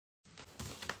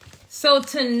So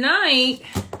tonight,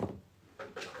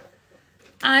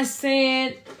 I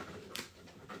said,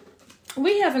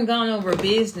 we haven't gone over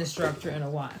business structure in a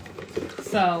while.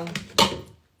 So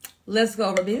let's go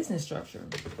over business structure.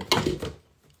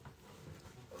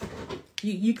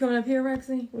 You coming up here,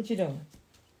 Rexy? What you doing?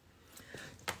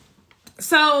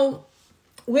 So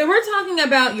when we're talking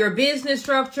about your business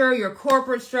structure, your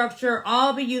corporate structure,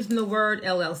 I'll be using the word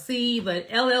LLC, but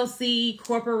LLC,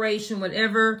 corporation,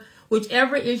 whichever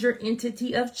is your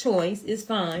entity of choice is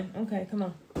fine. Okay, come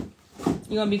on.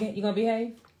 You gonna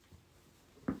behave?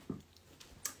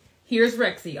 Here's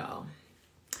Rexy, y'all.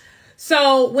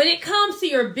 So when it comes to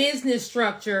your business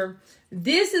structure,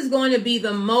 this is going to be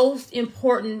the most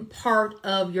important part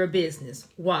of your business.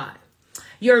 Why?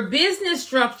 Your business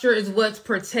structure is what's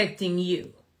protecting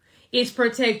you. It's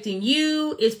protecting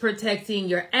you. It's protecting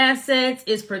your assets.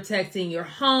 It's protecting your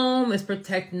home. It's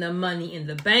protecting the money in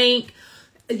the bank.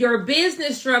 Your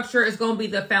business structure is going to be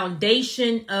the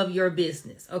foundation of your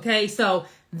business. Okay, so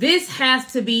this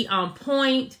has to be on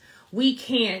point. We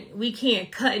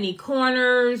can't cut any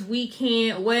corners. We just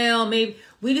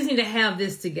need to have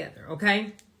this together.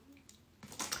 Okay.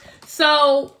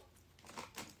 So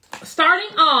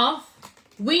starting off,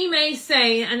 we may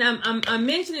say, and I'm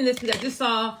mentioning this because I just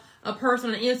saw a person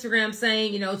on Instagram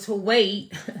saying, to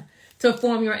wait to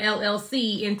form your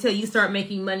LLC until you start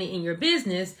making money in your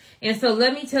business. And so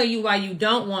let me tell you why you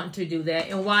don't want to do that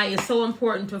and why it's so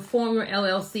important to form your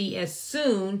LLC as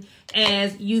soon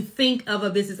as you think of a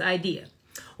business idea.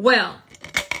 Well,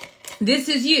 this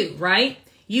is you, right?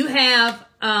 You have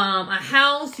a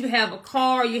house, you have a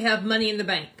car, you have money in the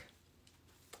bank.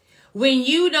 When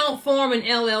you don't form an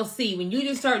LLC, when you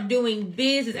just start doing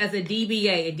business as a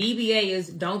DBA is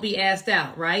don't be asked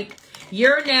out, right?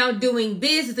 You're now doing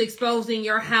business exposing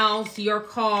your house, your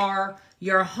car,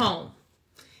 your home.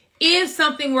 If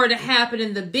something were to happen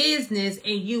in the business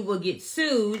and you will get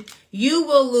sued, you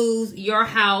will lose your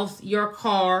house, your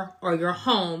car, or your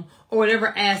home, or whatever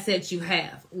assets you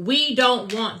have. We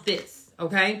don't want this.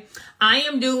 Okay, I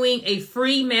am doing a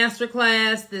free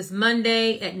masterclass this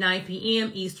Monday at 9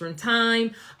 p.m. Eastern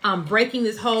Time. I'm breaking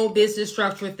this whole business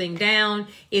structure thing down.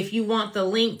 If you want the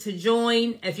link to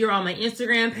join, if you're on my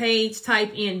Instagram page,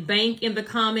 type in bank in the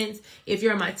comments. If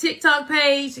you're on my TikTok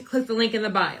page, click the link in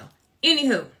the bio.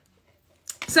 Anywho,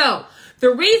 so the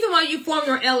reason why you form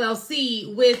your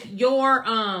LLC with your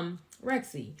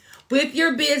Rexy, with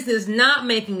your business not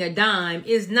making a dime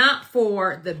is not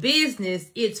for the business,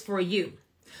 it's for you.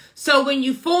 So when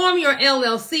you form your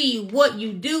LLC, what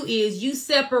you do is you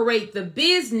separate the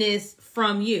business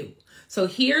from you. So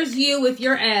here's you with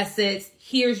your assets,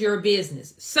 here's your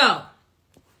business. So,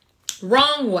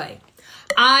 wrong way.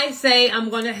 I say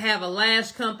I'm going to have a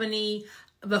lash company.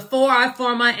 Before I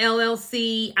form my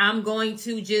LLC, I'm going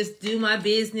to just do my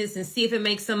business and see if it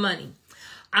makes some money.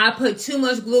 I put too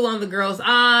much glue on the girl's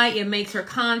eye. It makes her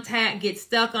contact get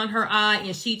stuck on her eye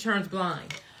and she turns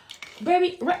blind.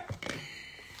 Baby,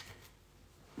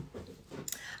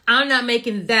 I'm not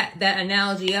making that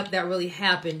analogy up. That really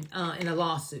happened in a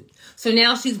lawsuit. So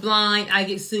now she's blind. I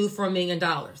get sued for $1 million.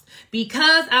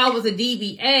 Because I was a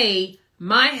DBA,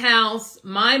 my house,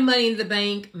 my money in the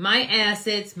bank, my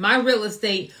assets, my real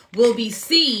estate will be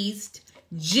seized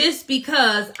just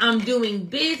because I'm doing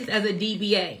business as a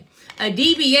DBA. A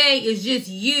DBA is just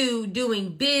you doing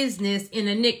business in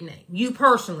a nickname. You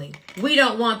personally. We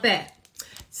don't want that.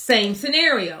 Same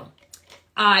scenario.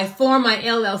 I formed my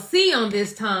LLC on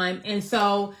this time, and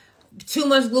so too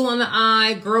much glue on the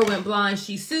eye, girl went blind,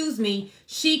 she sues me.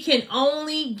 She can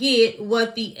only get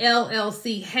what the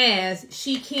LLC has.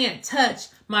 She can't touch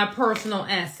my personal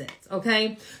assets,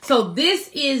 okay? So this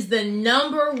is the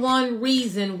number one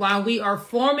reason why we are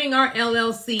forming our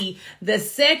LLC the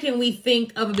second we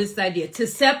think of this idea, to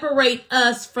separate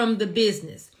us from the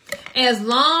business. As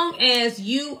long as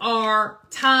you are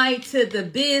tied to the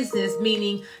business,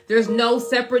 meaning there's no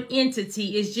separate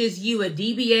entity, it's just you. A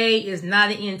DBA is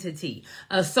not an entity.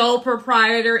 A sole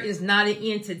proprietor is not an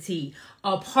entity.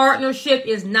 A partnership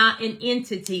is not an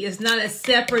entity. It's not a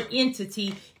separate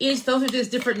entity. Those are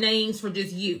just different names for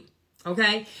just you.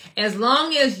 Okay? As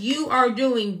long as you are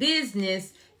doing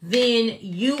business, then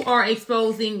you are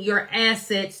exposing your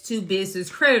assets to business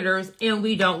creditors, and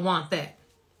we don't want that.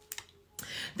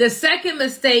 The second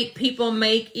mistake people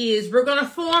make is we're going to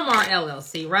form our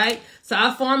LLC, right? So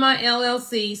I form my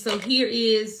LLC. So here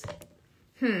is,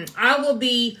 I will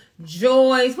be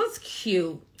Joy's, what's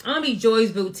cute? I'm going to be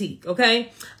Joy's Boutique,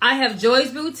 okay? I have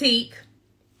Joy's Boutique.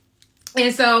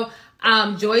 And so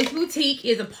Joy's Boutique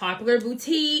is a popular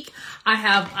boutique. I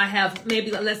have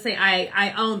maybe, let's say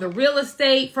I own the real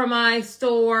estate for my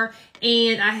store,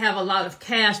 and I have a lot of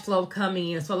cash flow coming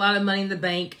in, so a lot of money in the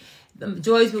bank.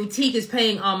 Joy's Boutique is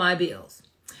paying all my bills.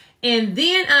 And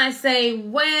then I say,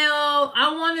 well,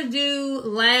 I want to do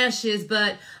lashes,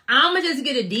 but I'm going to just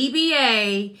get a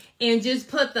DBA and just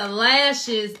put the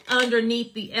lashes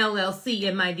underneath the LLC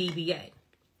in my DBA.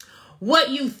 What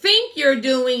you think you're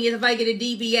doing is if I get a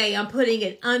DBA, I'm putting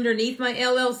it underneath my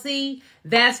LLC.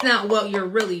 That's not what you're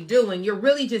really doing. You're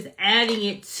really just adding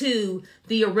it to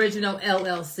the original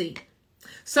LLC.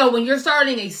 So when you're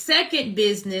starting a second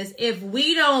business, if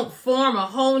we don't form a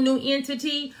whole new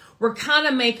entity, we're kind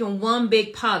of making one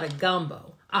big pot of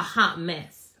gumbo, a hot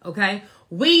mess, okay?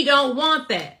 We don't want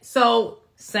that. So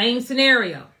same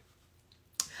scenario.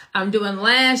 I'm doing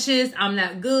lashes. I'm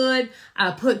not good.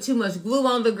 I put too much glue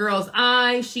on the girl's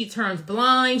eye. She turns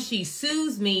blind. She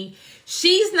sues me.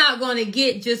 She's not going to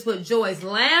get just what Joy's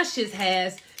Lashes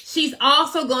has. She's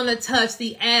also going to touch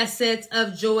the assets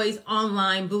of Joy's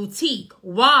Online Boutique.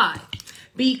 Why?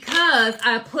 Because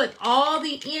I put all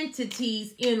the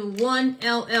entities in one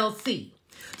LLC.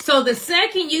 So the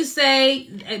second you say,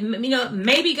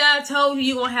 maybe God told you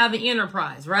you're going to have an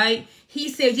enterprise, right? He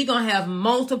said you're going to have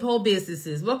multiple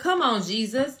businesses. Well, come on,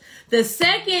 Jesus. The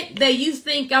second that you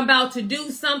think I'm about to do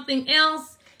something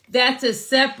else, that's a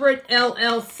separate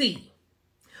LLC.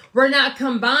 We're not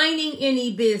combining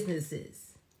any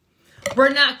businesses.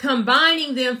 We're not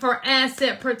combining them for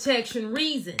asset protection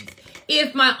reasons.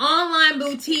 If my online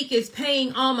boutique is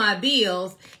paying all my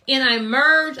bills and I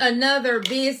merge another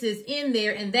business in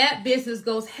there and that business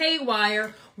goes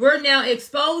haywire, we're now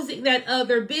exposing that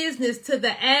other business to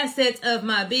the assets of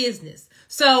my business.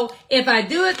 So if I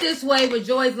do it this way with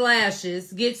Joy's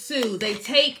Lashes, get sued, they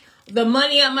take the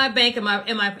money out of my bank and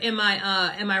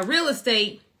my real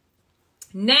estate.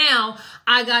 Now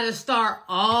I got to start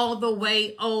all the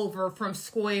way over from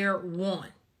square one.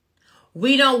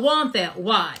 We don't want that.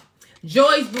 Why?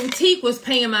 Joy's Boutique was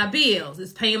paying my bills.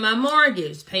 It's paying my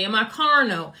mortgage, paying my car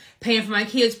note, paying for my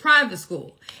kids' private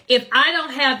school. If I don't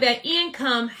have that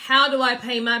income, how do I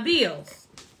pay my bills?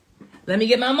 Let me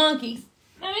get my monkeys.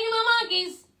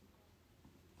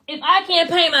 If I can't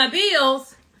pay my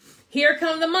bills, here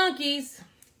come the monkeys.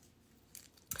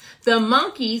 The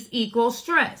monkeys equal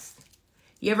stress.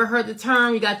 You ever heard the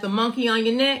term, you got the monkey on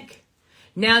your neck?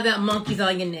 Now that monkey's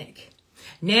on your neck.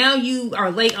 Now you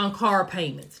are late on car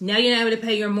payments. Now you're not able to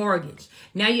pay your mortgage.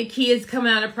 Now your kids come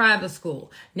out of private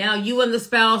school. Now you and the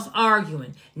spouse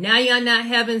arguing. Now you're not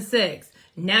having sex.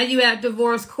 Now you at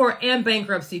divorce court and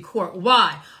bankruptcy court.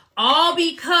 Why? All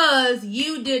because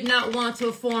you did not want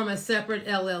to form a separate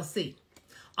LLC.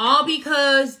 All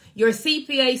because your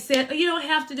CPA said, oh, you don't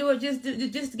have to do it,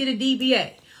 just get a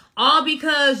DBA. All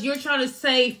because you're trying to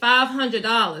save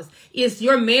 $500. Is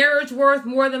your marriage worth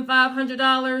more than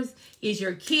 $500? Is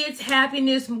your kids'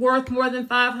 happiness worth more than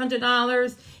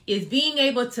 $500? Is being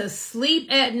able to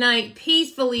sleep at night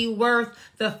peacefully worth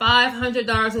the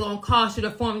 $500 it's going to cost you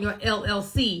to form your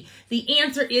LLC? The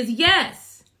answer is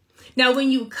yes. Now,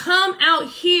 when you come out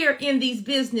here in these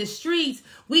business streets,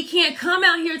 we can't come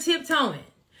out here tiptoeing.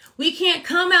 We can't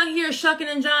come out here shucking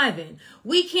and jiving.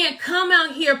 We can't come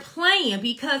out here playing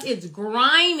because it's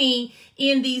grimy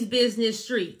in these business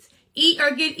streets. Eat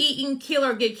or get eaten, kill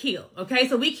or get killed. Okay,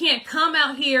 so we can't come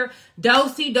out here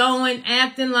do-si-doing,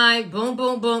 acting like boom,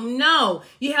 boom, boom. No,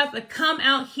 you have to come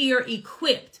out here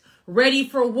equipped, ready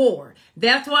for war.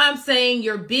 That's why I'm saying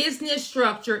your business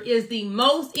structure is the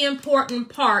most important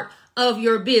part of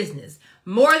your business.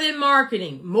 More than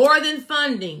marketing, more than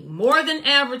funding, more than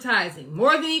advertising,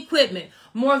 more than equipment,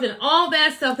 more than all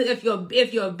that stuff. If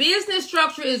your business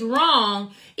structure is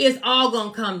wrong, it's all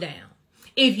going to come down.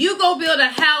 If you go build a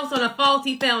house on a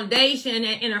faulty foundation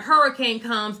and a hurricane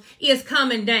comes, it's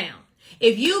coming down.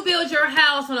 If you build your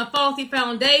house on a faulty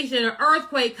foundation and an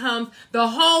earthquake comes, the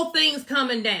whole thing's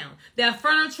coming down. That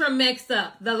furniture mixed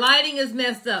up. The lighting is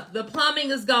messed up. The plumbing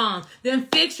is gone. The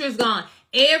fixture's gone.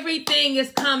 Everything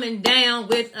is coming down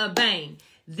with a bang.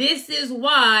 This is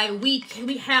why we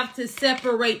have to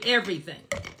separate everything.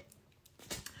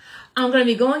 I'm going to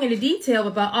be going into detail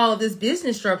about all of this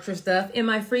business structure stuff in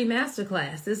my free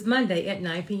masterclass this Monday at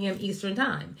 9 p.m. Eastern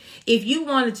Time. If you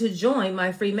wanted to join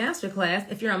my free masterclass,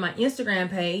 if you're on my Instagram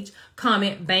page,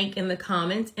 comment bank in the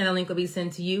comments and a link will be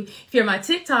sent to you. If you're on my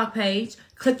TikTok page,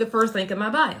 click the first link in my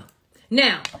bio.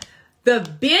 Now, the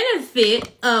benefit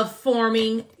of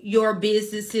forming your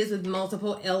businesses with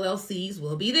multiple LLCs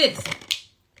will be this.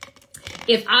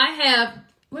 If I have,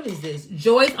 what is this?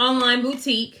 Joy's Online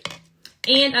Boutique,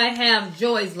 and I have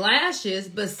Joy's Lashes,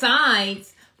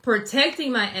 besides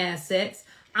protecting my assets,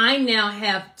 I now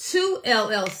have 2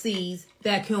 LLCs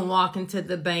that can walk into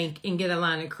the bank and get a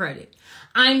line of credit.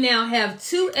 I now have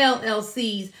 2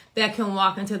 LLCs that can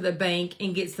walk into the bank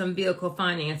and get some vehicle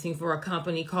financing for a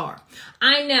company car.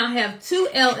 I now have 2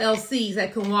 LLCs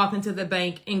that can walk into the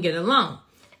bank and get a loan.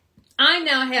 I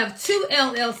now have 2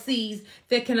 LLCs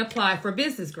that can apply for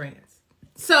business grants.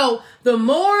 So the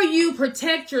more you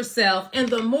protect yourself and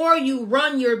the more you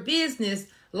run your business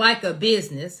like a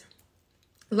business,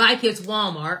 like it's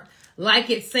Walmart, like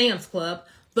it's Sam's Club,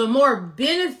 the more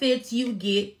benefits you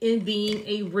get in being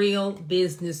a real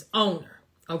business owner.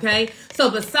 Okay?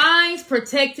 So besides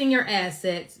protecting your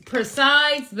assets,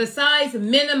 besides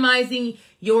minimizing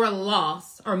your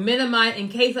loss or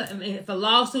if a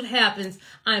lawsuit happens,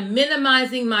 I'm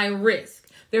minimizing my risk.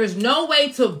 There's no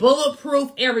way to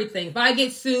bulletproof everything. If I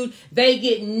get sued, they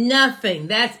get nothing.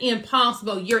 That's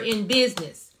impossible. You're in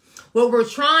business. What we're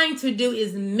trying to do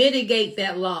is mitigate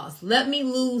that loss. Let me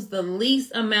lose the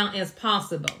least amount as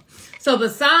possible. So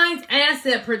besides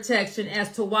asset protection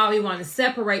as to why we want to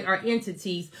separate our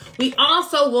entities, we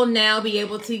also will now be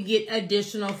able to get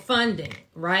additional funding,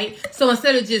 right? So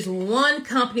instead of just one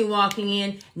company walking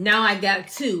in, now I got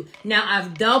 2. Now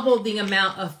I've doubled the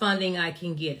amount of funding I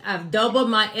can get. I've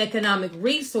doubled my economic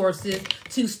resources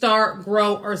to start,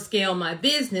 grow, or scale my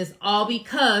business, all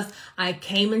because I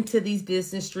came into these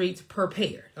business streets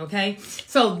prepared, okay?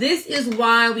 So this is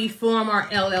why we form our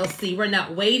LLC. We're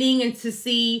not waiting and to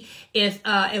see if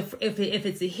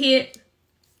it's a hit.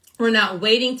 We're not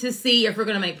waiting to see if we're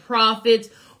going to make profits.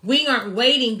 We aren't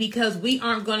waiting because we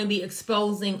aren't going to be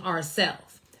exposing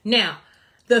ourselves. Now,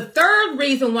 the third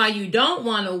reason why you don't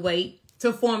want to wait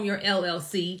to form your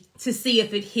LLC to see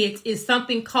if it hits is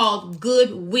something called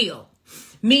goodwill.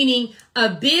 Meaning a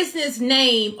business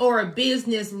name or a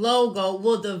business logo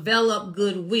will develop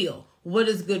goodwill. What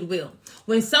is goodwill?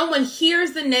 When someone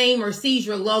hears the name or sees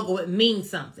your logo, it means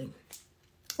something.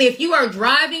 If you are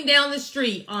driving down the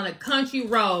street on a country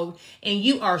road and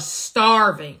you are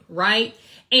starving, right?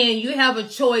 And you have a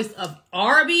choice of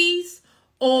Arby's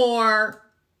or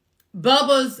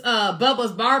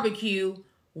Bubba's Barbecue,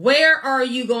 where are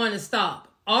you going to stop?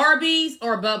 Arby's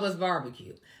or Bubba's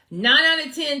Barbecue? 9 out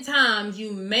of 10 times,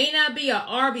 you may not be an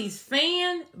Arby's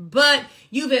fan, but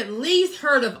you've at least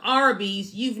heard of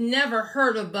Arby's. You've never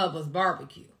heard of Bubba's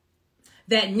Barbecue.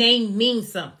 That name means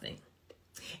something.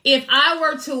 If I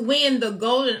were to win the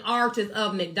Golden Arches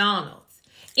of McDonald's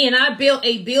and I built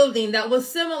a building that was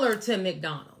similar to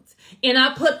McDonald's and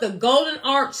I put the Golden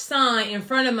Arch sign in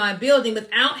front of my building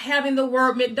without having the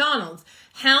word McDonald's,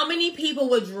 how many people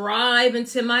would drive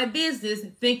into my business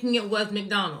thinking it was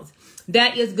McDonald's?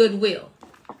 That is goodwill.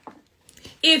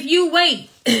 If you wait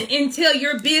until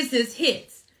your business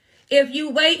hits, if you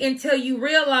wait until you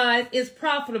realize it's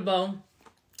profitable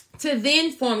to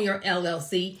then form your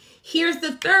LLC, here's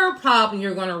the third problem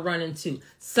you're going to run into.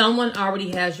 Someone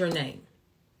already has your name.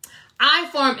 I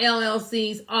form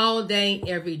LLCs all day,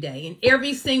 every day. And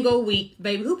every single week,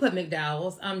 baby, who put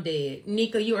McDowell's? I'm dead.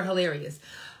 Nika, you are hilarious.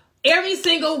 Every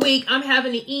single week, I'm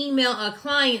having to email a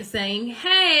client saying,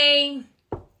 hey,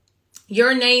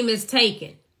 your name is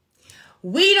taken.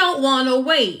 We don't want to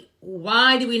wait.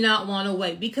 Why do we not want to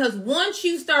wait? Because once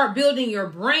you start building your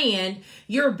brand,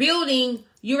 you're going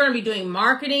to be doing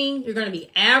marketing, you're going to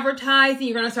be advertising,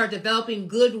 you're going to start developing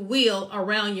goodwill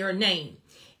around your name.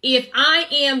 If I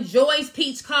am Joy's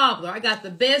Peach Cobbler, I got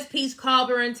the best peach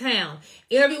cobbler in town.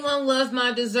 Everyone loves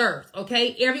my desserts,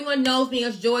 okay? Everyone knows me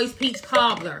as Joy's Peach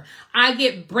Cobbler. I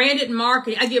get branded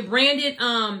marketing. I get branded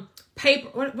paper.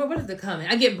 What is it coming?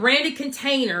 I get branded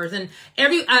containers, and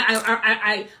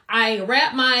I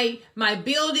wrap my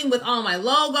building with all my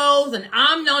logos, and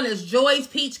I'm known as Joy's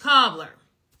Peach Cobbler.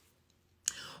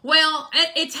 Well,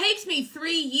 it takes me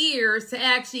 3 years to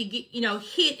actually get,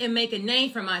 hit and make a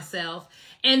name for myself.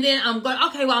 And then I'm going,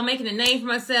 okay, well, I'm making a name for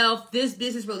myself. This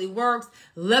business really works.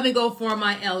 Let me go form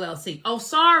my LLC. Oh,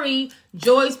 sorry.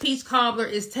 Joy's Peach Cobbler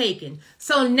is taken.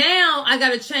 So now I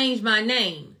got to change my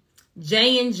name.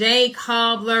 J&J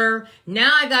Cobbler.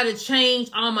 Now I got to change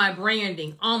all my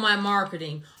branding, all my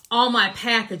marketing, all my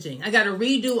packaging. I got to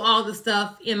redo all the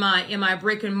stuff in my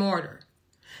brick and mortar.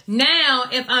 Now,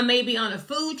 if I may be on a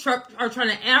food truck or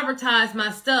trying to advertise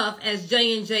my stuff as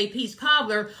J&J Peach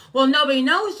Cobbler, well, nobody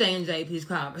knows J&J Peach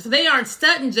Cobbler. So they aren't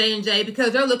studying J&J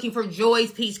because they're looking for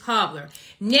Joy's Peach Cobbler.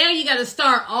 Now you got to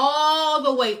start all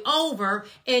the way over,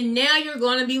 and now you're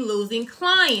going to be losing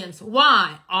clients.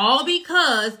 Why? All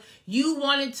because you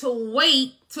wanted to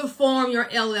wait to form your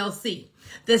LLC.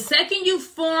 The second you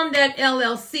form that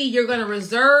LLC, you're going to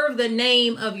reserve the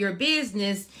name of your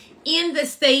business in the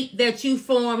state that you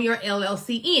form your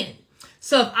LLC in.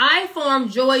 So if I form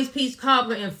Joy's Peach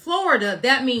Cobbler in Florida,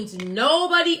 that means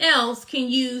nobody else can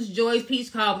use Joy's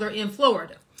Peach Cobbler in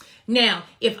Florida. Now,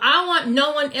 if I want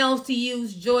no one else to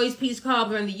use Joy's Peach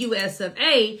Cobbler in the US of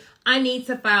A, I need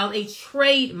to file a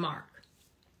trademark.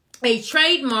 A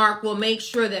trademark will make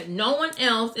sure that no one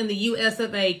else in the US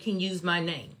of A can use my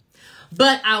name.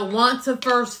 But I want to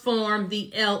first form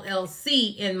the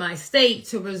LLC in my state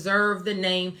to reserve the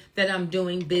name that I'm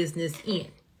doing business in.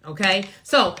 Okay,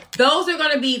 so those are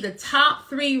going to be the top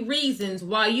 3 reasons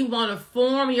why you want to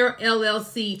form your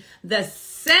LLC the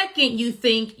second you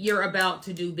think you're about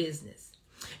to do business.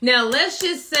 Now, let's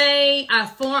just say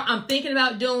I'm thinking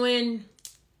about doing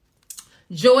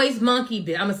Joy's Monkey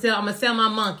Bit. I'm gonna sell my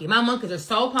monkey. My monkeys are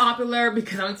so popular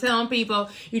because I'm telling people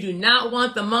you do not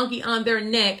want the monkey on their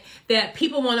neck that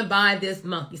people want to buy this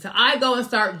monkey. So I go and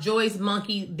start Joy's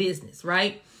Monkey business,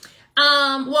 right?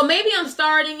 Well, maybe I'm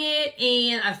starting it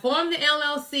and I formed the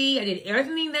LLC. I did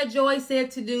everything that Joy said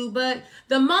to do, but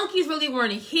the monkeys really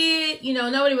weren't a hit. You know,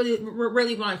 nobody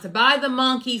really wanted to buy the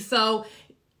monkey. So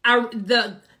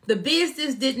the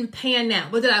business didn't pan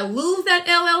out. But did I lose that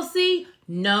LLC?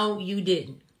 No, you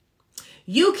didn't.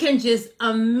 You can just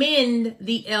amend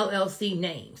the LLC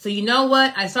name. So you know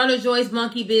what? I started Joy's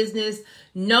Monkey business.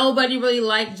 Nobody really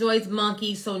liked Joy's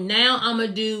Monkey. So now I'm going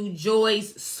to do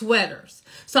Joy's Sweaters.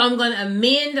 So I'm going to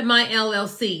amend my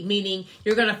LLC, meaning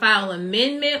you're going to file an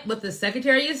amendment with the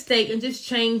Secretary of State and just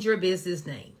change your business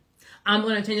name. I'm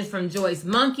going to change it from Joy's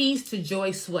Monkeys to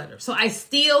Joy's Sweaters. So I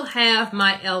still have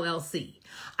my LLC.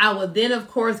 I will then, of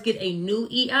course, get a new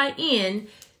EIN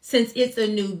since it's a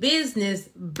new business,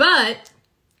 but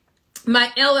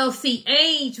my LLC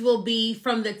age will be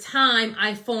from the time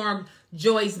I formed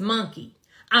Joy's Monkey.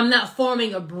 I'm not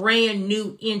forming a brand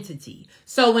new entity.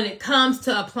 So when it comes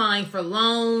to applying for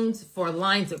loans, for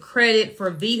lines of credit, for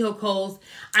vehicles,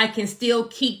 I can still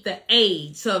keep the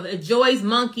age. So if Joy's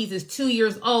Monkeys is 2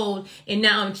 years old and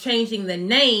now I'm changing the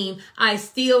name, I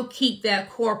still keep that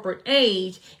corporate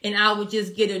age and I would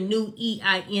just get a new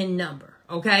EIN number.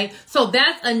 Okay, so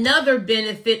that's another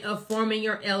benefit of forming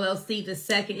your LLC. The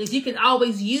second is you can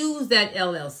always use that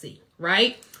LLC,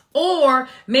 right? Or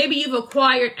maybe you've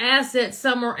acquired assets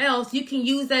somewhere else. You can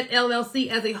use that LLC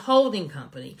as a holding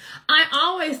company. I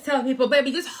always tell people,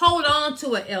 baby, just hold on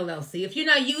to an LLC. If you're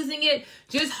not using it,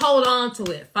 just hold on to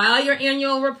it. File your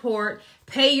annual report,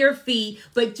 pay your fee,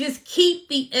 but just keep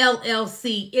the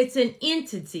LLC. It's an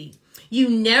entity. You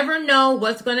never know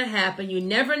what's going to happen. You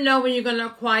never know when you're going to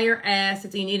acquire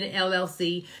assets. You need an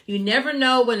LLC. You never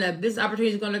know when a business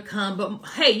opportunity is going to come. But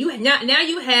hey, now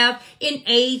you have an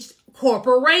aged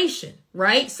corporation,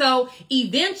 right? So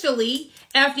eventually,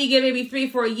 after you get maybe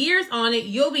 3-4 years on it,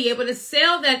 you'll be able to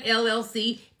sell that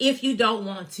LLC if you don't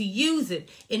want to use it.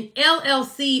 An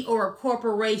LLC or a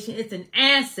corporation, it's an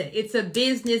asset. It's a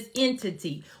business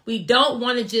entity. We don't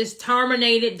want to just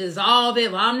terminate it, dissolve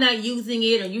it. Well, I'm not using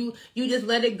it, or you just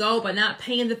let it go by not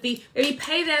paying the fee. Maybe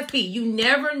pay that fee. You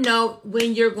never know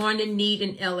when you're going to need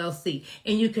an LLC,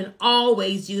 and you can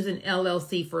always use an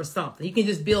LLC for something. You can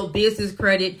just build business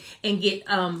credit and get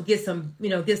some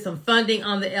funding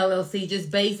on the LLC just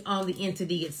based on the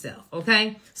entity itself.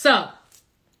 Okay, so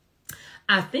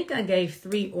I think I gave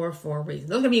 3 or 4 reasons.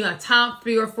 Those are going to be my top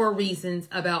 3 or 4 reasons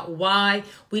about why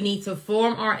we need to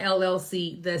form our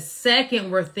LLC the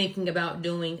second we're thinking about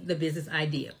doing the business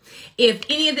idea. If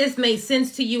any of this made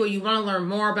sense to you or you want to learn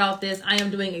more about this, I am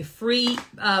doing a free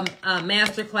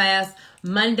masterclass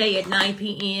Monday at 9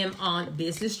 p.m. on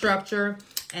business structure,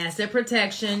 asset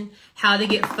protection, how to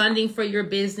get funding for your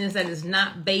business that is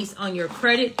not based on your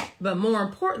credit, but more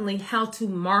importantly, how to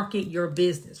market your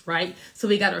business, right? So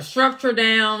we got our structure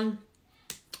down.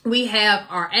 We have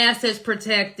our assets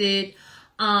protected.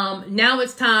 Now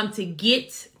it's time to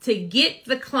get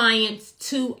the clients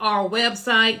to our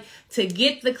website, to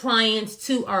get the clients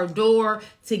to our door,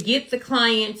 to get the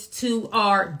clients to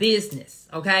our business,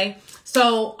 okay?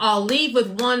 So I'll leave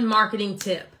with one marketing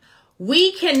tip.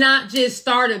 We cannot just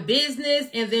start a business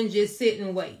and then just sit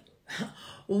and wait.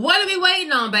 What are we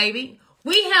waiting on, baby?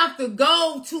 We have to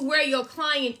go to where your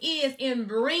client is and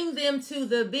bring them to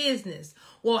the business.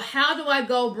 Well, how do I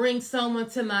go bring someone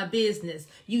to my business?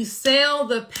 You sell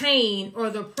the pain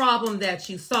or the problem that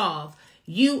you solve.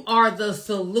 You are the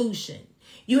solution.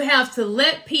 You have to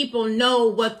let people know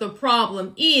what the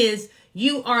problem is.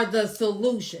 You are the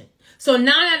solution. So 9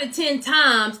 out of 10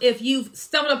 times, if you've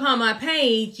stumbled upon my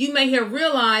page, you may have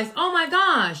realized, oh my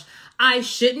gosh, I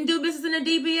shouldn't do business in a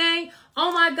DBA.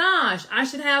 Oh my gosh, I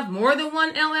should have more than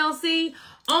one LLC.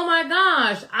 Oh my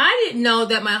gosh, I didn't know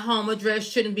that my home address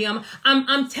shouldn't be on.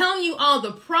 I'm telling you all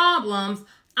the problems.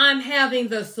 I'm having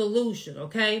the solution,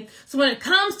 okay? So when it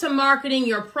comes to marketing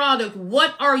your product,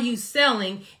 what are you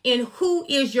selling and who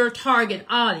is your target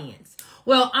audience?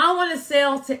 Well, I want to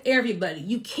sell to everybody.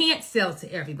 You can't sell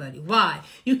to everybody. Why?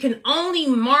 You can only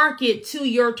market to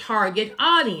your target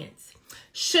audience.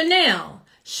 Chanel.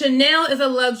 Chanel is a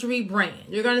luxury brand.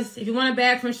 You're going to, if you want a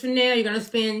bag from Chanel, you're going to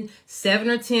spend $7,000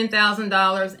 or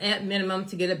 $10,000 at minimum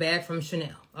to get a bag from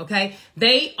Chanel. Okay.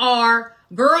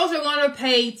 Girls are going to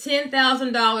pay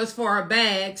 $10,000 for a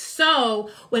bag. So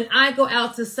when I go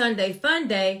out to Sunday Fun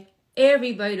Day,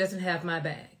 everybody doesn't have my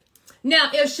bag. Now,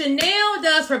 if Chanel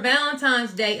does for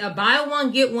Valentine's Day a buy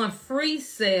one, get one free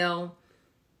sale,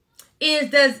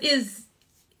 is that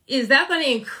going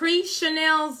to increase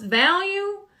Chanel's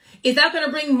value? Is that going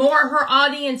to bring more of her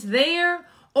audience there?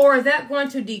 Or is that going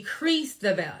to decrease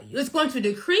the value? It's going to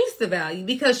decrease the value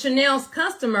because Chanel's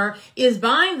customer is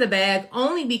buying the bag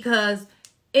only because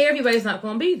everybody's not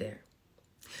going to be there.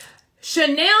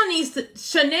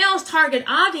 Chanel's target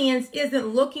audience isn't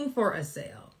looking for a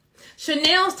sale.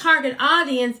 Chanel's target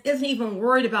audience isn't even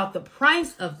worried about the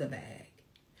price of the bag.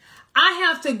 I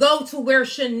have to go to where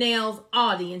Chanel's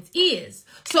audience is.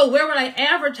 So where would I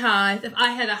advertise if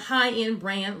I had a high-end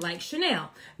brand like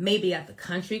Chanel? Maybe at the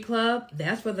country club,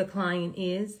 that's where the client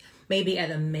is. Maybe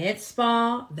at a med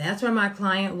spa, that's where my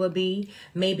client will be.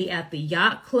 Maybe at the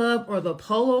yacht club or the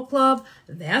polo club,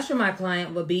 that's where my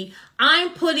client will be.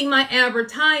 I'm putting my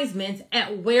advertisements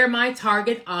at where my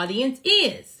target audience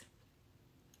is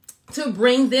to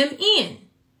bring them in.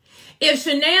 If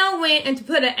Chanel went and to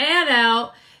put an ad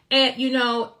out at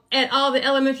all the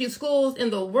elementary schools in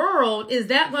the world, is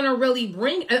that going to really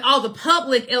bring all the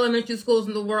public elementary schools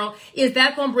in the world? Is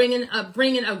that going to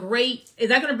is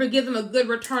that going to give them a good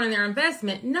return on their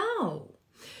investment? No.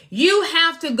 You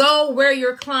have to go where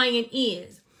your client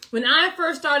is. When I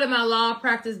first started my law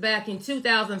practice back in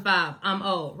 2005, I'm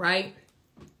old, right?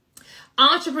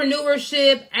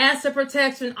 Entrepreneurship, asset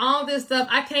protection, all this stuff.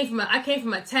 I came from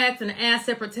a tax and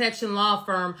asset protection law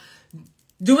firm,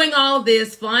 doing all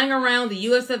this, flying around the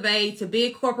US of A to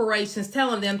big corporations,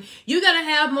 telling them, you got to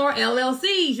have more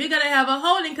LLCs. You got to have a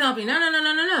holding company.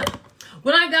 No.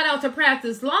 When I got out to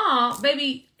practice law,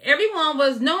 baby,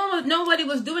 nobody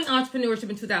was doing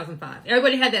entrepreneurship in 2005.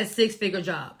 Everybody had that 6-figure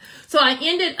job. So I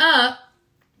ended up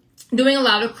doing a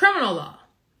lot of criminal law.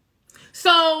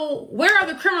 So where are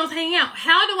the criminals hanging out?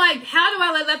 How do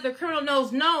I let the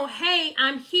criminals know, hey,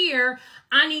 I'm here.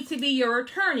 I need to be your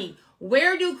attorney.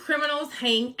 Where do criminals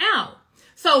hang out?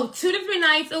 So 2 to 3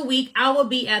 nights a week, I will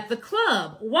be at the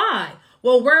club. Why?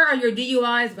 Well, where are your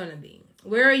DUIs going to be?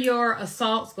 Where are your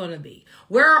assaults going to be?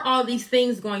 Where are all these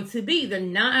things going to be? The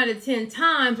 9 out of 10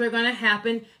 times are going to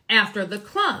happen after the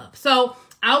club. So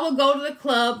I will go to the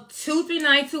club 2, 3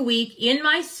 nights a week in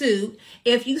my suit.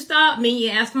 If you stop me, you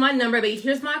ask for my number, baby,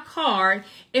 here's my card.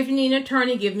 If you need an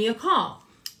attorney, give me a call.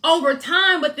 Over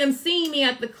time, with them seeing me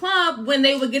at the club, when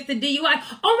they would get the DUI,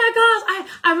 oh my gosh,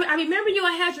 I remember you,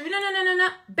 I had you, no.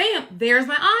 Bam, there's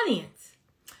my audience.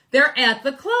 They're at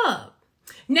the club.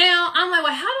 Now, I'm like,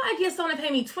 well, how do I get someone to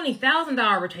pay me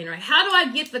 $20,000 retainer? How do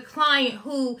I get the client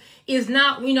who is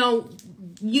not,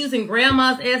 using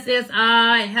grandma's SSI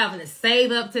and having to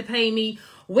save up to pay me?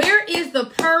 Where is the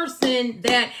person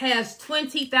that has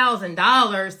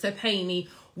 $20,000 to pay me?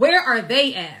 Where are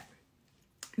they at?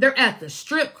 They're at the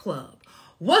strip club.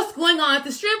 What's going on at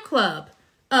the strip club?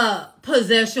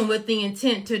 Possession with the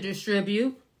intent to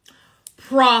distribute,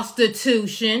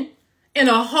 prostitution, and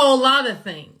a whole lot of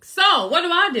things. So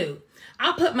what do?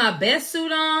 I put my best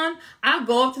suit on. I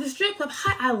go up to the strip club.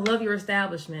 Hi, I love your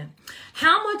establishment.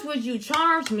 How much would you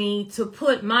charge me to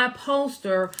put my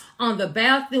poster on the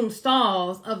bathroom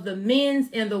stalls of the men's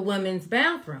and the women's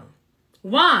bathroom?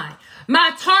 Why?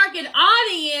 My target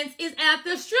audience is at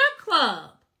the strip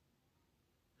club.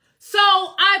 So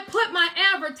I put my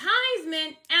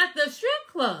advertisement at the strip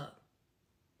club.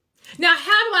 Now,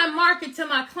 how do I market to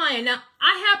my client? Now,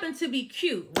 I happen to be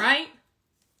cute, right?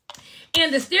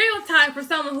 And the stereotype for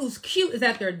someone who's cute is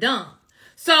that they're dumb.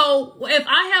 So if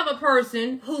I have a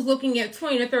person who's looking at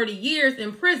 20 to 30 years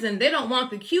in prison, they don't want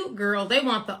the cute girl. They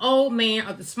want the old man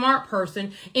or the smart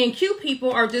person. And cute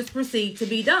people are just perceived to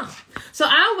be dumb. So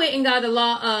I went and got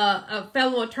a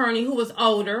fellow attorney who was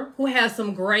older, who has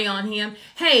some gray on him.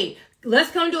 Hey, let's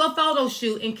come do a photo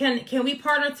shoot, and can we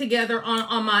partner together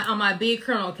on my big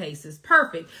criminal cases?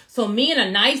 Perfect. So me and a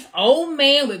nice old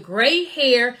man with gray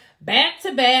hair, back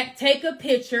to back, take a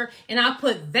picture, and I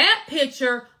put that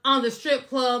picture on the strip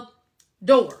club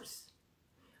doors.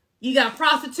 You got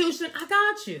prostitution? I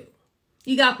got you.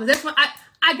 You got possession?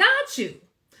 I got you.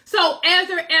 So as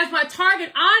my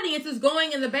target audience is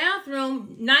going in the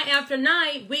bathroom night after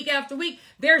night, week after week,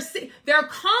 they're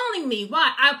calling me.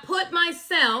 Why? I put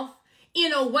myself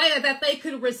in a way that they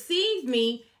could receive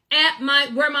me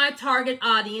at where my target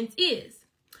audience is.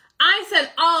 I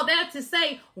said all that to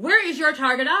say, where is your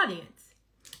target audience?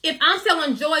 If I'm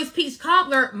selling Joy's Peach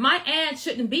Cobbler, my ad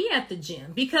shouldn't be at the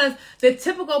gym because the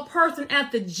typical person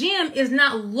at the gym is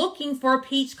not looking for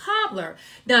peach cobbler.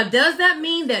 Now, does that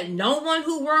mean that no one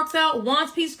who works out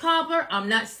wants peach cobbler? I'm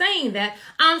not saying that.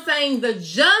 I'm saying the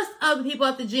just of the people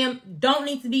at the gym don't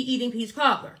need to be eating peach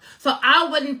cobbler. So I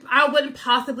wouldn't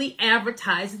possibly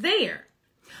advertise there.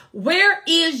 Where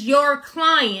is your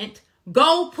client?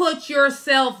 Go put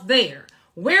yourself there.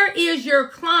 Where is your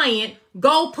client?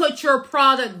 Go put your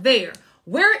product there.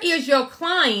 Where is your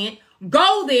client?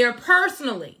 Go there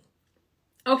personally.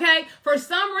 Okay? For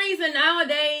some reason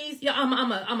nowadays,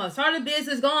 I'm a start a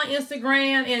business, go on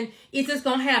Instagram, and it's just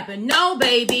going to happen. No,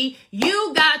 baby.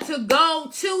 You got to go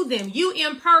to them. You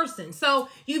in person. So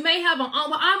you may have I'm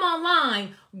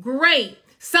online. Great.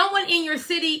 Someone in your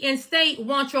city and state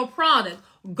wants your product.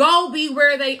 Go be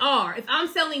where they are. If I'm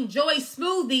selling Joy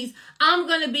smoothies, I'm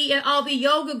going to be in all the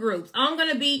yoga groups. I'm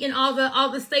going to be in all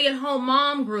the stay-at-home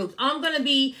mom groups. I'm going to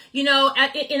be, in all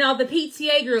the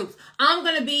PTA groups. I'm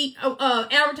going to be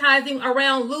advertising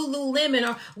around Lululemon.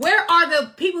 Or where are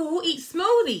the people who eat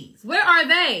smoothies? Where are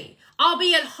they? I'll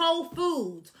be at Whole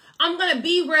Foods. I'm going to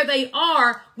be where they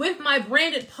are with my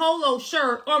branded polo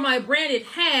shirt or my branded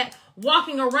hat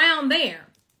walking around there.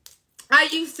 I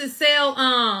used to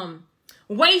sell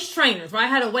waist trainers, right? I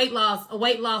had a weight loss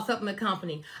supplement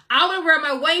company. I would wear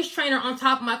my waist trainer on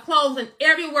top of my clothes, and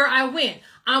everywhere I went,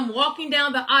 I'm walking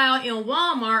down the aisle in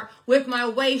Walmart with my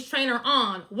waist trainer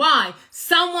on. Why?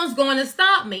 Someone's going to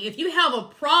stop me. If you have a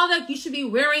product, you should be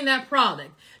wearing that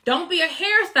product. Don't be a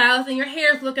hairstylist and your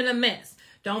hair's looking a mess.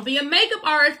 Don't be a makeup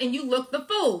artist and you look the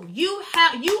fool. You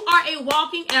are a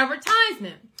walking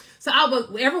advertisement. So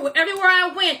everywhere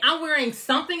I went, I'm wearing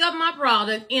something of my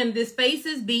product, and this face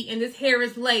is beat and this hair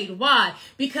is laid. Why?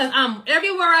 Because I'm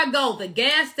everywhere I go, the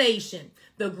gas station,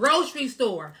 the grocery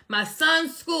store, my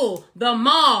son's school, the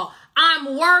mall,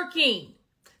 I'm working.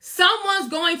 Someone's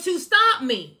going to stop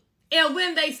me. And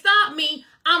when they stop me,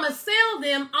 I'm going to sell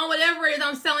them on whatever it is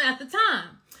I'm selling at the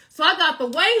time. So I got the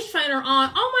waist trainer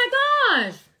on. Oh my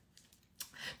gosh.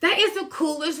 That is the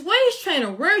coolest waist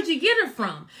trainer. Where'd you get it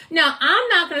from? Now, I'm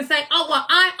not going to say, oh, well,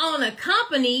 I own a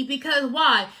company, because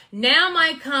why? Now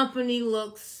my company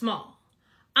looks small.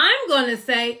 I'm going to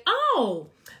say, oh,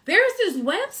 there's this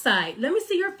website. Let me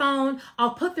see your phone.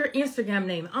 I'll put their Instagram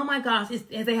name. Oh my gosh,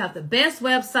 they have the best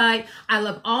website. I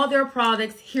love all their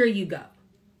products. Here you go.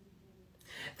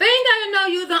 They ain't got to know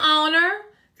you the owner.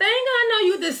 They ain't got to know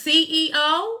you the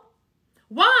CEO.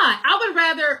 Why? I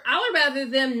would rather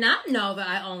them not know that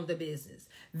I own the business.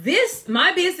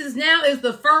 My business now is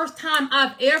the first time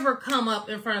I've ever come up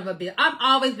in front of a business. I've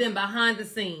always been behind the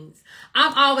scenes.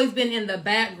 I've always been in the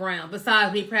background,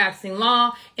 besides me practicing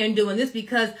law and doing this,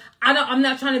 because I'm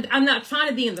not trying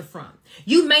to be in the front.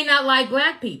 You may not like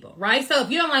black people, right? So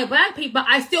if you don't like black people,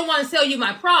 I still want to sell you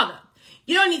my product.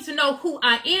 You don't need to know who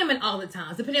I am at all the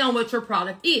times, depending on what your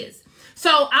product is.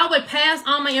 So I would pass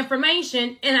on my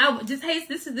information, and I would just, hey,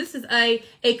 this is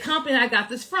a company I got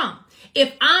this from.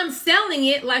 If I'm selling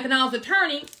it like an office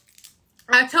attorney,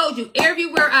 I told you,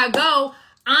 everywhere I go,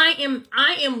 I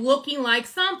am looking like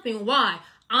something. Why?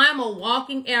 I'm a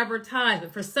walking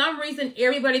advertisement. For some reason,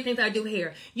 everybody thinks I do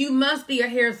hair. You must be a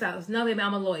hairstylist. No, baby,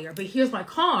 I'm a lawyer. But here's my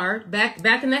card.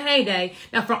 Back in the heyday.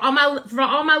 Now, for all my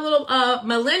little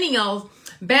millennials,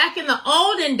 back in the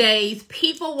olden days,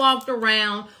 people walked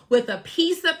around with a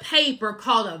piece of paper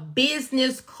called a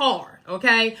business card,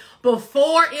 okay?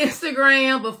 Before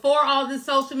Instagram, before all this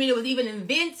social media was even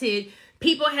invented,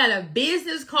 people had a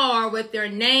business card with their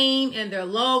name and their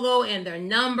logo and their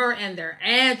number and their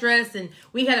address, and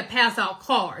we had to pass out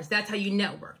cards. That's how you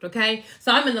networked, okay?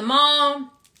 So I'm in the mall,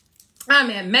 I'm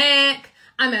at Mac,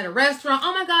 I'm at a restaurant.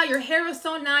 Oh my God, your hair is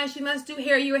so nice. You must do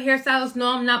hair. You're a hairstylist. No,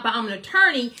 I'm not, but I'm an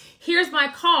attorney. Here's my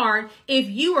card. If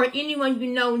you or anyone you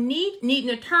know need an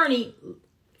attorney,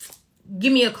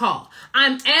 give me a call.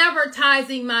 I'm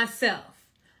advertising myself.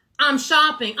 I'm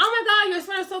shopping. Oh my God, your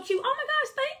sweater's so cute. Oh my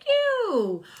gosh, thank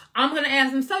you. I'm going to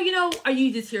ask them, so, are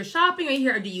you just here shopping? Are you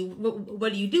here? Or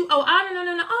what do you do? Oh,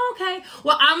 no. Oh, okay.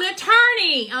 Well, I'm an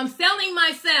attorney. I'm selling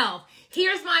myself.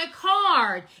 Here's my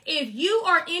card. If you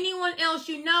or anyone else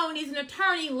you know needs an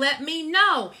attorney, let me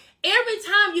know. Every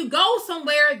time you go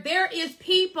somewhere, there is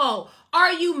people.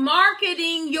 Are you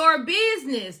marketing your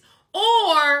business?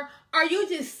 Or are you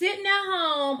just sitting at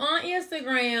home on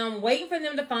Instagram waiting for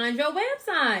them to find your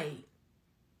website?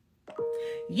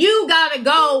 You got to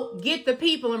go get the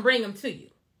people and bring them to you.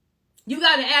 You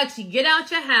got to actually get out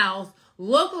your house,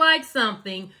 look like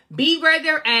something, be where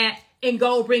they're at, and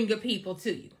go bring the people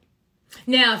to you.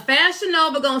 Now, Fashion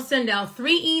Nova gonna send out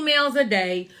 3 emails a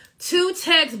day, 2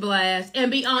 text blasts,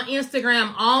 and be on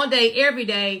Instagram all day, every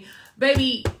day.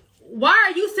 Baby, why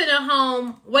are you sitting at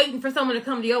home waiting for someone to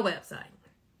come to your website?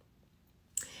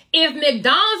 If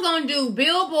McDonald's gonna do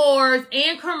billboards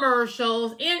and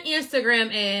commercials and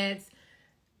Instagram ads,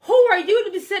 who are you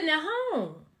to be sitting at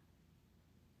home?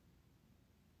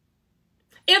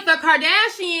 If the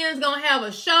Kardashians gonna have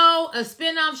a show, a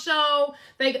spin-off show,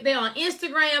 they on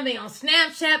Instagram, they on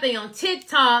Snapchat, they on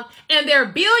TikTok, and they're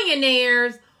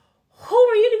billionaires, who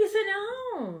are you to be sitting at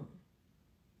home?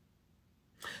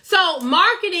 So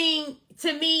marketing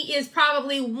to me is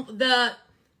probably the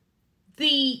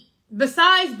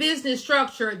besides business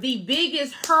structure, the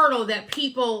biggest hurdle that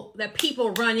people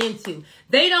run into.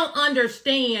 They don't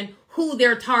understand who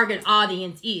their target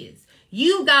audience is.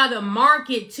 You got to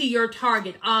market to your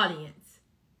target audience.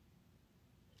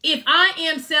 If I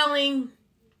am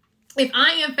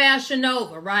Fashion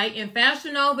Nova, right? And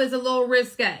Fashion Nova is a little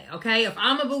risque, okay? If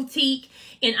I'm a boutique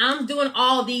and I'm doing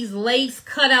all these lace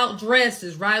cutout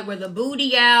dresses, right? Where the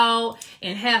booty out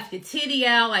and half the titty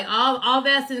out, like all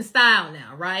that's in style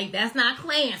now, right? That's not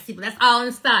classy, but that's all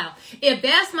in style. If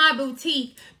that's my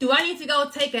boutique, do I need to go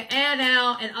take an ad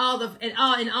out and all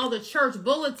the church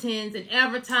bulletins and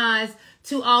advertise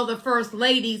to all the first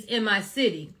ladies in my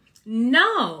city?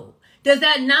 No. Does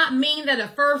that not mean that a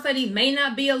first lady may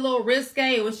not be a little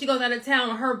risque? When she goes out of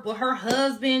town with her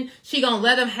husband, she gonna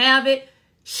let him have it?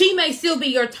 She may still be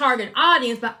your target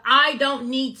audience, but I don't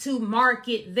need to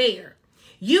market there.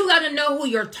 You got to know who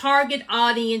your target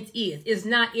audience is. It's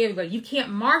not everybody. You can't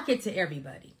market to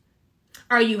everybody.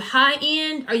 Are you high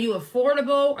end? Are you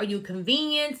affordable? Are you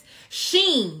convenience?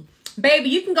 Shein. Baby,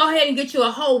 you can go ahead and get you a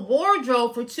whole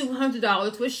wardrobe for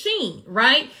 $200 with Shein,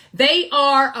 right? They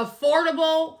are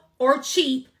affordable or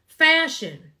cheap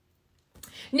fashion.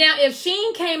 Now, if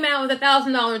Shein came out with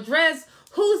 $1,000 dress,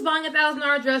 who's buying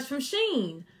 $1,000 dress from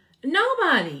Shein?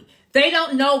 Nobody. They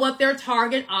don't know what their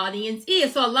target audience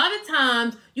is. So a lot of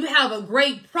times you have a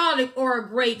great product or a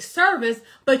great service,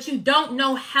 but you don't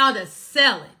know how to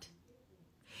sell it.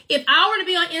 If I were to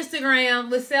be on Instagram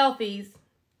with selfies,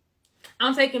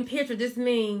 I'm taking pictures, this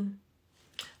mean,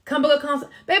 come book a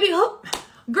consult. Baby, who's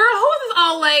this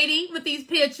old lady with these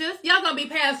pictures? Y'all gonna be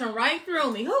passing right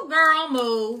through me. Who, girl,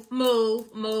 move.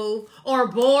 Or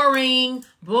boring.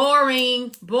 But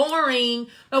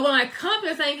when I come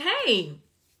to saying, hey,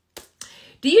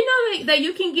 do you know that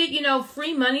you can get,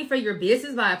 free money for your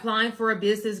business by applying for a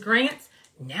business grant?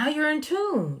 Now you're in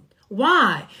tune.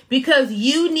 Why? Because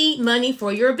you need money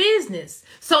for your business.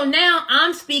 So now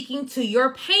I'm speaking to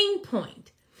your pain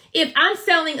point. If I'm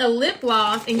selling a lip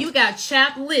gloss and you got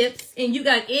chapped lips and you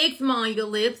got eczema on your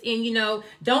lips and,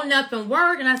 don't nothing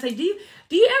work. And I say, do you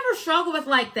ever struggle with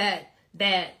like that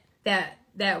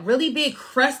really big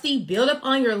crusty buildup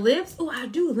on your lips? Oh, I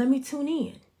do. Let me tune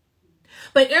in.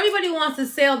 But everybody wants to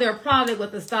sell their product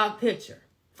with a stock picture.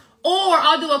 Or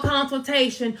I'll do a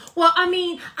consultation. Well, I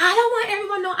don't want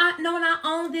everyone knowing I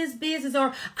own this business,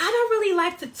 or I don't really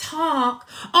like to talk.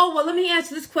 Oh, well, let me ask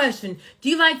you this question. Do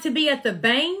you like to be at the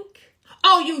bank?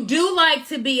 Oh, you do like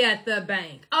to be at the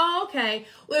bank. Oh, okay.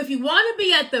 Well, if you want to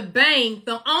be at the bank,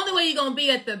 the only way you're going to be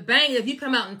at the bank is if you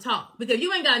come out and talk. Because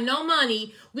you ain't got no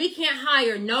money. We can't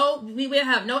hire we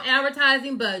have no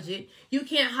advertising budget. You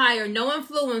can't hire no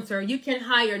influencer. You can't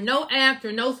hire no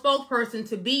actor, no spokesperson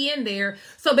to be in there.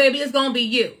 So, baby, it's going to be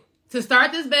you. To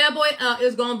start this bad boy up,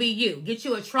 it's going to be you. Get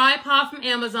you a tripod from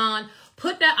Amazon.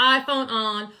 Put that iPhone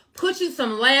on. Put you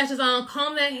some lashes on.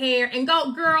 Comb that hair. And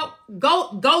go, girl,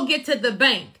 go get to the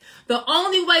bank. The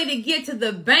only way to get to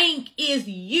the bank is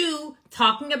you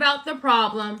talking about the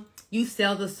problem. You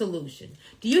sell the solution.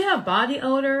 Do you have body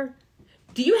odor?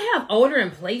 Do you have odor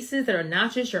in places that are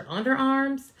not just your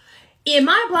underarms? In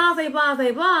my blase,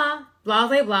 blah,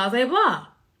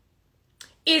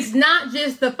 it's not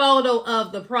just the photo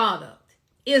of the product.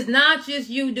 It's not just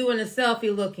you doing a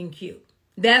selfie looking cute.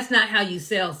 That's not how you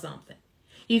sell something.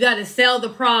 You got to sell the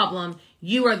problem.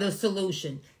 You are the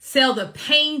solution. Sell the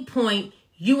pain point.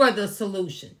 You are the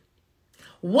solution.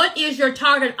 What is your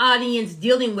target audience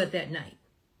dealing with at night?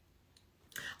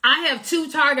 I have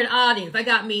 2 target audience. I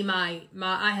got me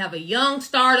I have a young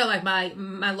starter, like my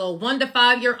little 1 to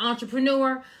 5 year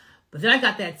entrepreneur. But then I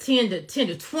got that 10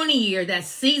 to 20 year, that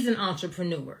seasoned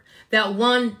entrepreneur. That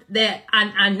one that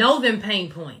I know them pain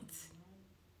points.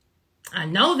 I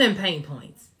know them pain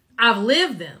points. I've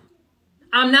lived them.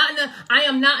 I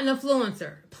am not an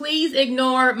influencer. Please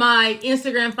ignore my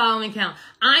Instagram following count.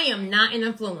 I am not an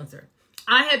influencer.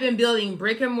 I have been building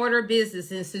brick and mortar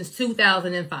businesses since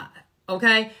 2005.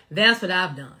 Okay, that's what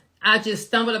I've done. I just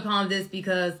stumbled upon this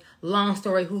because, long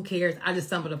story, who cares? I just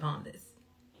stumbled upon this.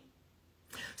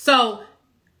 So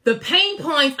the pain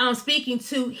points I'm speaking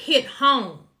to hit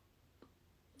home.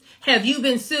 Have you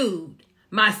been sued?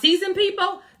 My seasoned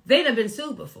people, they done been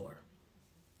sued before.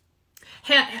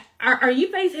 Have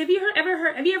you ever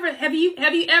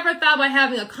thought about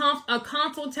having a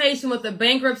consultation with a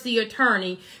bankruptcy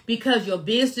attorney because your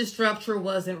business structure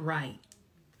wasn't right?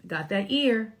 Got that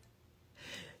ear.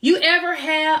 You ever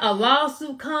had a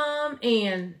lawsuit come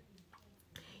and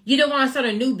you don't want to start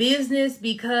a new business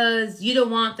because you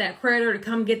don't want that creditor to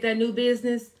come get that new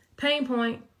business? Pain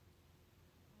point.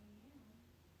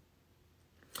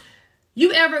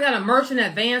 You ever got a merchant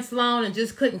advance loan and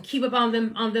just couldn't keep up on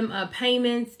them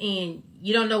payments and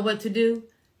you don't know what to do?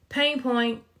 Pain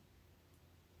point.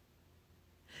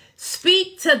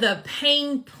 Speak to the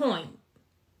pain point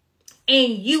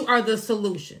and you are the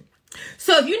solution.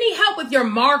 So if you need help with your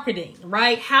marketing,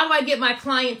 right? How do I get my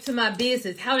client to my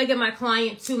business? How do I get my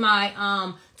client to my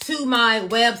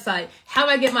website? How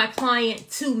do I get my client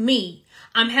to me?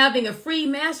 I'm having a free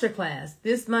masterclass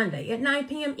this Monday at 9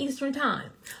 p.m. Eastern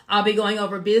Time. I'll be going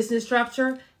over business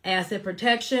structure, asset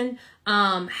protection,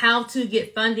 how to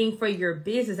get funding for your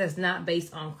business that's not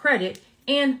based on credit,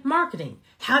 and marketing,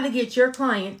 how to get your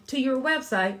client to your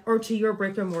website or to your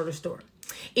brick and mortar store.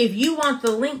 If you want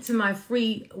the link to my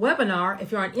free webinar,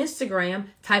 if you're on Instagram,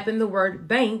 type in the word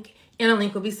bank and a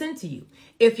link will be sent to you.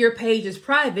 If your page is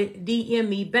private, DM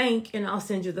me bank and I'll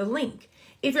send you the link.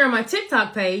 If you're on my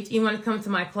TikTok page, you want to come to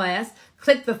my class,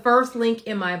 click the first link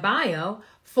in my bio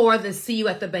for the See You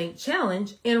at the Bank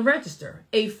Challenge and register.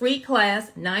 A free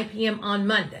class, 9 p.m. on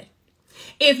Monday.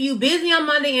 If you're busy on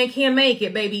Monday and can't make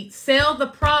it, baby, sell the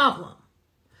problem.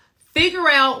 Figure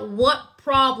out what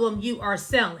problem you are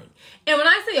selling. And when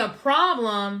I say a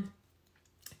problem,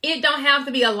 it don't have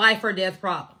to be a life or death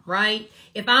problem, right?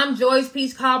 If I'm Joyce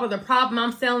Peach Cobbler, the problem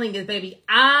I'm selling is, baby,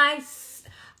 I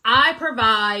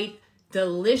provide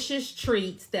delicious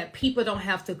treats that people don't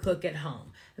have to cook at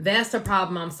home. That's the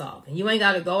problem I'm solving. You ain't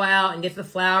got to go out and get the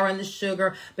flour and the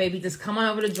sugar. Baby, just come on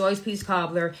over to Joyce Peach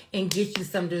Cobbler and get you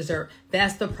some dessert.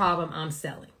 That's the problem I'm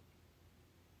selling.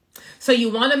 So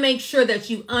you want to make sure that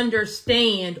you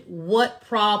understand what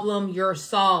problem you're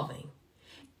solving.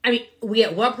 I mean,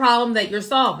 what problem that you're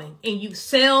solving, and you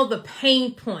sell the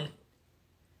pain point.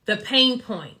 The pain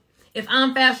point. If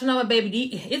I'm Fashion Nova,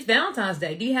 baby, it's Valentine's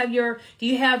Day. Do you have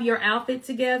your outfit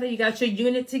together? You got your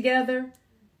unit together?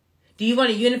 Do you want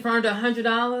a unit for under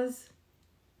 $100?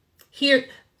 Here,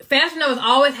 Fashion Nova is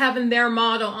always having their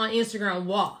model on Instagram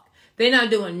walk. They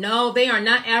are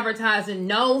not advertising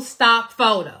no stock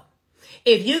photo.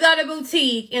 If you got a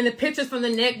boutique and the pictures from the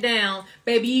neck down,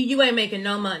 baby, you ain't making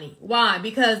no money. Why?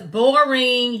 Because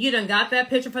boring. You done got that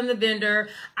picture from the vendor.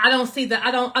 I don't see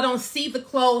the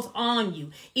clothes on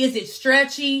you. Is it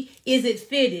stretchy? Is it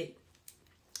fitted?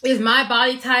 Is my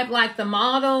body type like the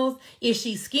models? Is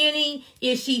she skinny?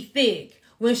 Is she thick?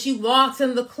 When she walks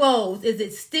in the clothes, is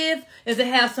it stiff? Does it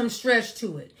have some stretch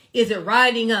to it? Is it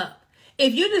riding up?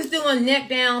 If you're just doing neck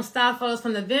down stock photos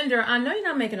from the vendor, I know you're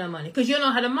not making no money because you don't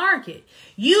know how to market.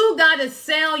 You got to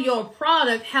sell your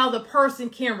product how the person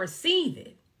can receive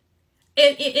it.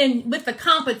 And with the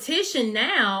competition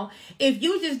now, if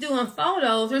you're just doing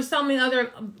photos, there's so many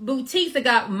other boutiques that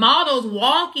got models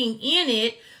walking in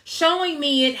it, showing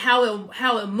me it,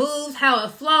 how it moves, how it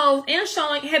flows, and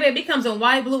showing, hey, baby, it comes in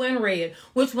white, blue, and red.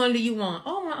 Which one do you want?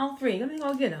 Oh, I want all three. Let me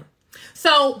go get them.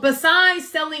 So besides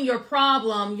selling your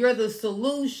problem, you're the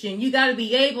solution. You got to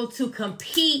be able to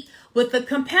compete with the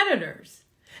competitors.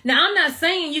 Now, I'm not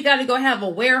saying you got to go have a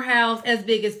warehouse as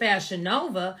big as Fashion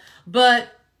Nova, but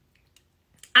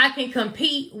I can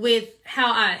compete with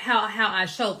how I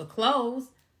show the clothes.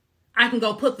 I can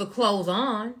go put the clothes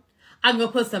on. I can go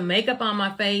put some makeup on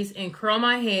my face and curl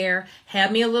my hair,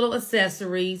 have me a little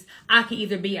accessories. I can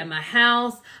either be at my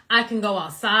house. I can go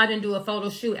outside and do a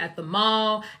photo shoot at the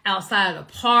mall, outside of the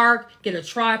park, get a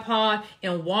tripod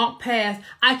and walk past.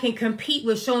 I can compete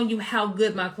with showing you how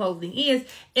good my clothing is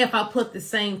if I put the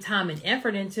same time and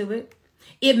effort into it.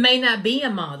 It may not be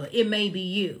a model. It may be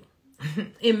you.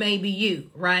 It may be you,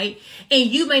 right?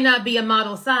 And you may not be a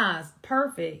model size.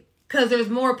 Perfect. Because there's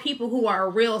more people who are a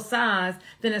real size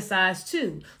than a size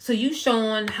 2. So you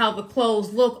showing how the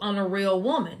clothes look on a real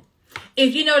woman.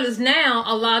 If you notice now,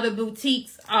 a lot of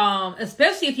boutiques,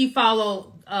 especially if you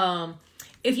follow a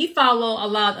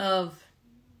lot of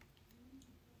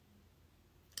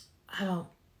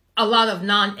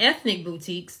non-ethnic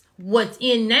boutiques, what's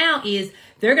in now is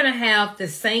they're going to have the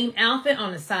same outfit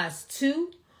on a size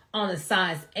 2, on a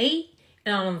size 8,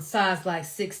 and on a size like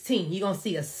 16. You're going to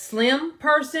see a slim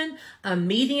person, a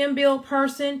medium build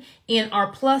person, and our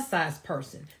plus size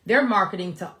person. They're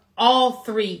marketing to all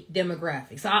three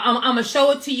demographics. So I'm gonna show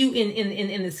it to you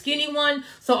in the skinny one.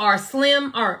 So our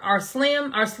slim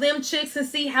chicks, and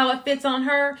see how it fits on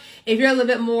her. If you're a little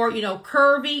bit more,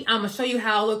 curvy, I'm gonna show you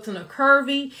how it looks on a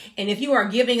curvy. And if you are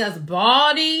giving us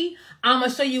body, I'm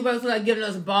gonna show you what's like giving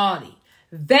us body.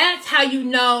 That's how you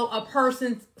know a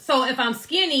person. So if I'm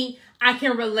skinny, I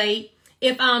can relate.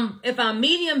 If I'm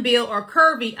medium build or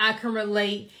curvy, I can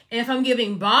relate. And if I'm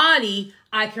giving body,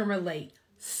 I can relate.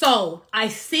 So I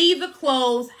see the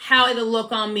clothes, how it'll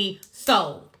look on me,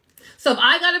 sold. So if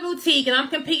I got a boutique and I'm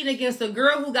competing against a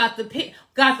girl who got the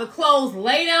clothes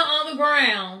laid out on the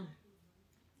ground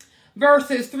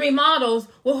versus 3 models,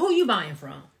 well, who you buying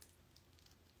from?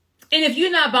 And if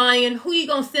you're not buying, who you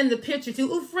gonna send the picture to?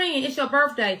 Ooh, friend, it's your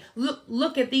birthday.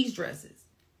 Look at these dresses.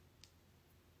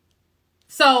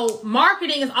 So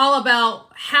marketing is all about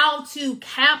how to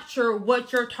capture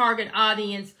what your target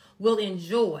audience will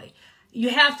enjoy.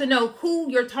 You have to know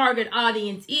who your target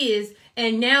audience is,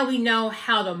 and now we know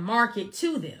how to market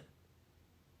to them.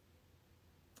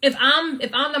 If I'm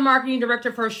the marketing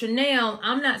director for Chanel,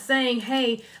 I'm not saying,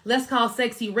 hey, let's call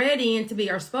Sexy Red in to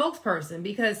be our spokesperson,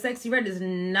 because Sexy Red is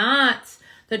not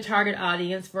the target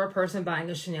audience for a person buying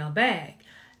a Chanel bag.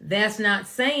 That's not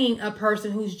saying a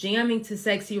person who's jamming to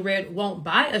Sexy Red won't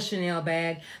buy a Chanel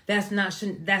bag. That's not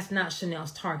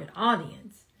Chanel's target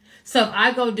audience. So if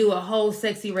I go do a whole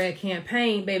Sexy Red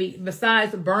campaign, baby,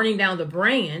 besides burning down the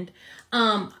brand,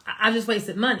 I just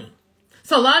wasted money.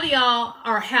 So a lot of y'all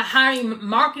are hiring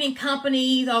marketing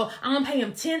companies. Oh, I'm going to pay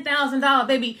them $10,000.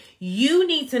 Baby, you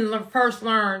need to first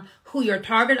learn who your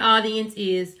target audience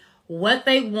is, what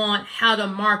they want, how to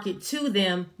market to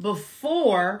them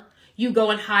before you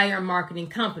go and hire a marketing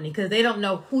company, because they don't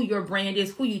know who your brand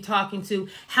is, who you're talking to.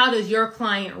 How does your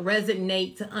client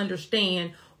resonate to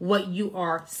understand what you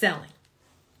are selling?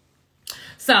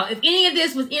 So if any of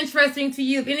this was interesting to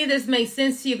you, if any of this made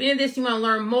sense to you, if any of this you want to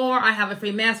learn more, I have a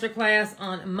free masterclass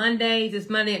on Monday, this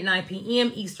Monday at 9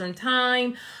 p.m. Eastern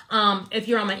time. If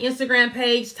you're on my Instagram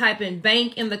page, type in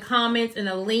bank in the comments and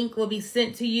a link will be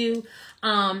sent to you.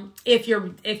 If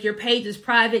your page is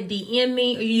private, DM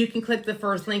me, or you can click the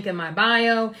first link in my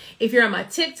bio. If you're on my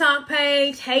TikTok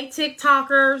page, hey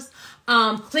TikTokers,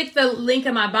 click the link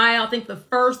in my bio. I think the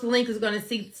first link is going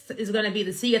to be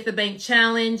the See at the Bank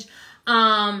challenge.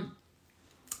 And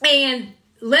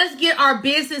let's get our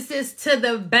businesses to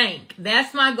the bank.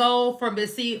 That's my goal for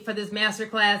this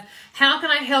masterclass. How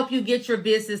can I help you get your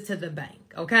business to the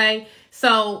bank? Okay.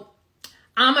 So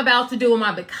I'm about to do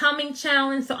my Becoming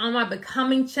Challenge. So on my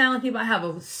Becoming Challenge, people, I have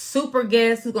a super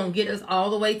guest who's going to get us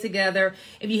all the way together.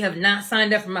 If you have not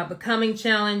signed up for my Becoming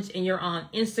Challenge and you're on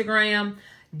Instagram,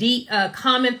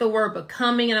 comment the word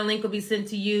becoming and a link will be sent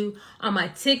to you. On my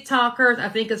TikTokers, I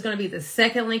think it's going to be the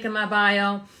second link in my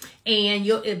bio.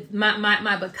 And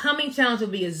my Becoming Challenge will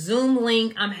be a Zoom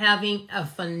link. I'm having a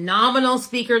phenomenal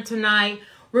speaker tonight.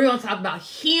 We're going to talk about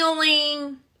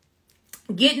healing,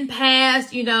 getting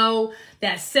past,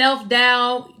 that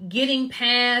self-doubt, getting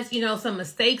past, some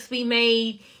mistakes we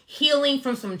made, healing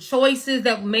from some choices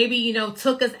that maybe,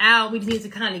 took us out. We just need to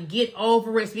kind of get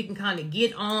over it so we can kind of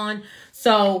get on.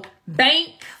 So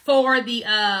bank for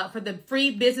the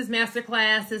free business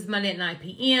masterclass is Monday at 9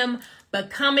 p.m.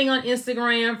 Becoming on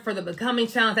Instagram for the Becoming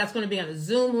Challenge. That's going to be on a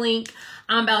Zoom link.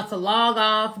 I'm about to log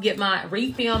off,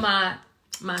 refill my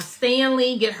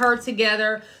Stanley, get her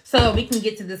together so we can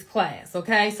get to this class.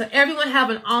 Okay. So everyone have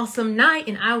an awesome night,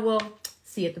 and I will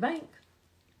see you at the bank.